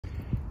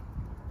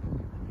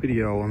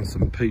Video on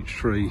some peach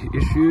tree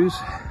issues.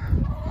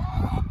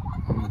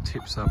 On the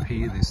tips up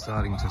here, they're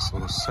starting to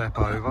sort of sap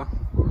over.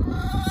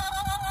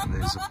 And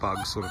there's a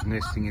bug sort of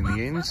nesting in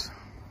the ends.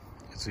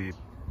 It's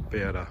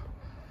about a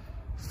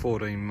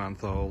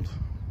 14-month-old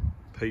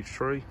peach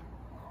tree.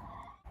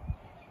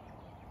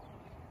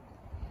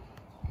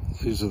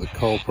 These are the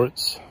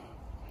culprits.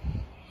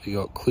 They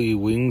got clear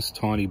wings,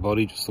 tiny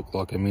body, just look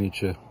like a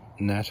miniature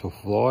gnat or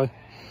fly.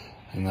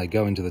 And they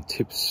go into the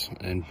tips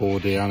and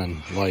bore down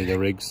and lay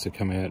their eggs to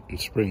come out in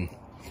spring.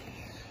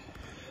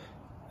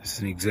 This is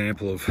an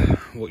example of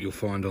what you'll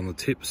find on the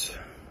tips.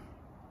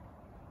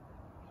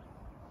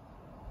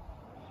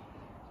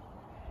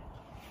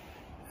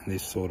 And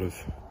this sort of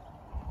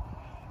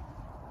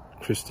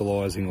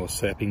crystallizing or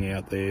sapping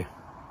out there.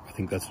 I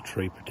think that's a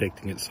tree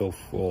protecting itself,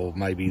 or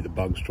maybe the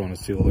bug's trying to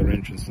seal their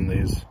entrance, and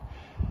there's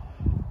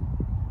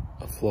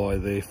a fly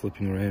there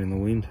flipping around in the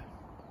wind.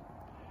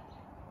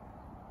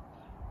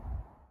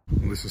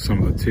 This is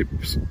some of the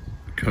tips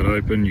cut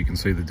open. You can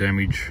see the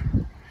damage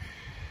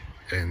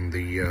and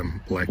the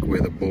black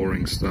weather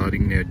boring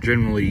starting. Now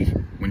generally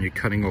when you're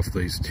cutting off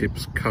these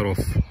tips, cut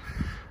off,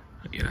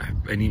 you know,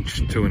 1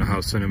 inch,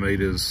 2.5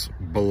 centimeters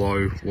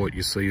below what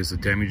you see as the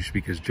damage,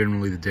 because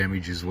generally the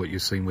damage is what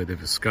you've seen where they've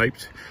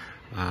escaped.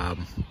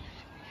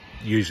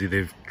 Usually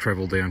they've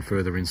travelled down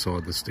further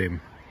inside the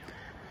stem.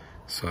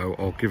 So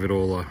I'll give it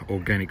all an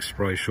organic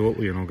spray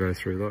shortly and I'll go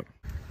through that.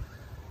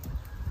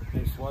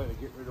 Best way to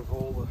get rid of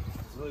all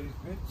these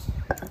bits.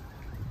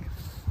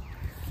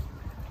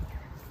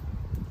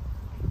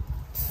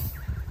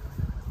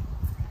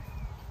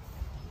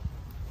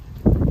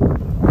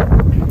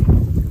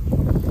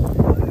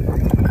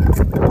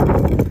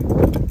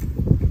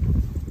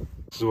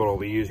 This is what I'll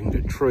be using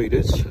to treat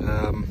it.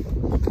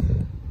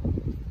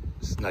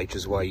 It's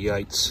Nature's Way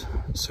Yates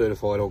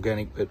certified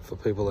organic, but for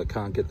people that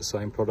can't get the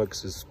same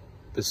products as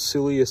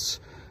Bacillus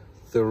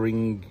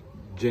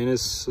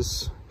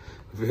thuringiensis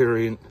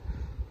variant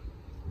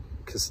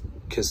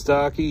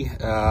Kostaki,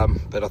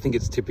 but I think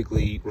it's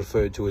typically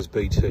referred to as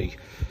BT.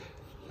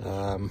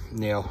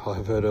 Now,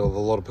 I've heard of a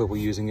lot of people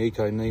using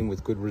Eco Neem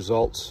with good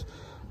results.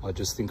 I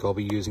just think I'll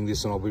be using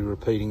this and I'll be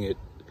repeating it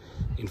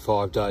in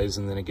 5 days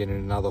and then again in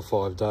another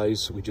 5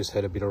 days. We just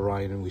had a bit of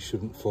rain and we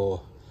shouldn't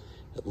for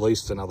at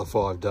least another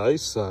 5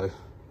 days, so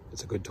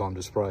it's a good time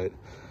to spray it.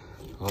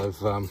 I've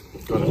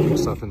got it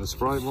mixed up in the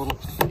spray bottle.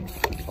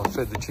 I've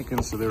fed the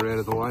chickens so they're out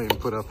of the way and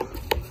put up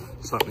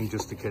something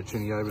just to catch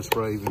any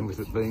overspray, even with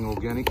it being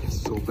organic. It's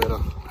still better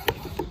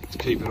to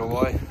keep it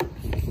away.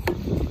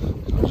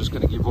 I'm just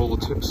going to give all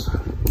the tips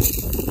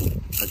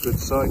a good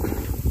soak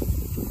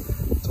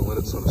to let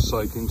it sort of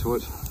soak into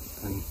it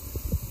and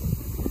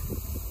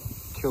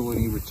kill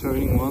any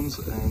returning ones,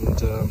 and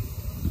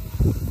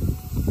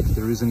if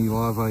there is any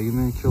larvae in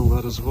there, kill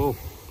that as well.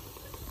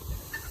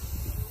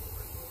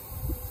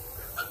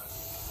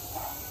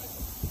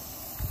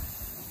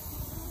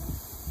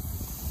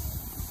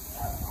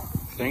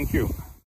 Thank you.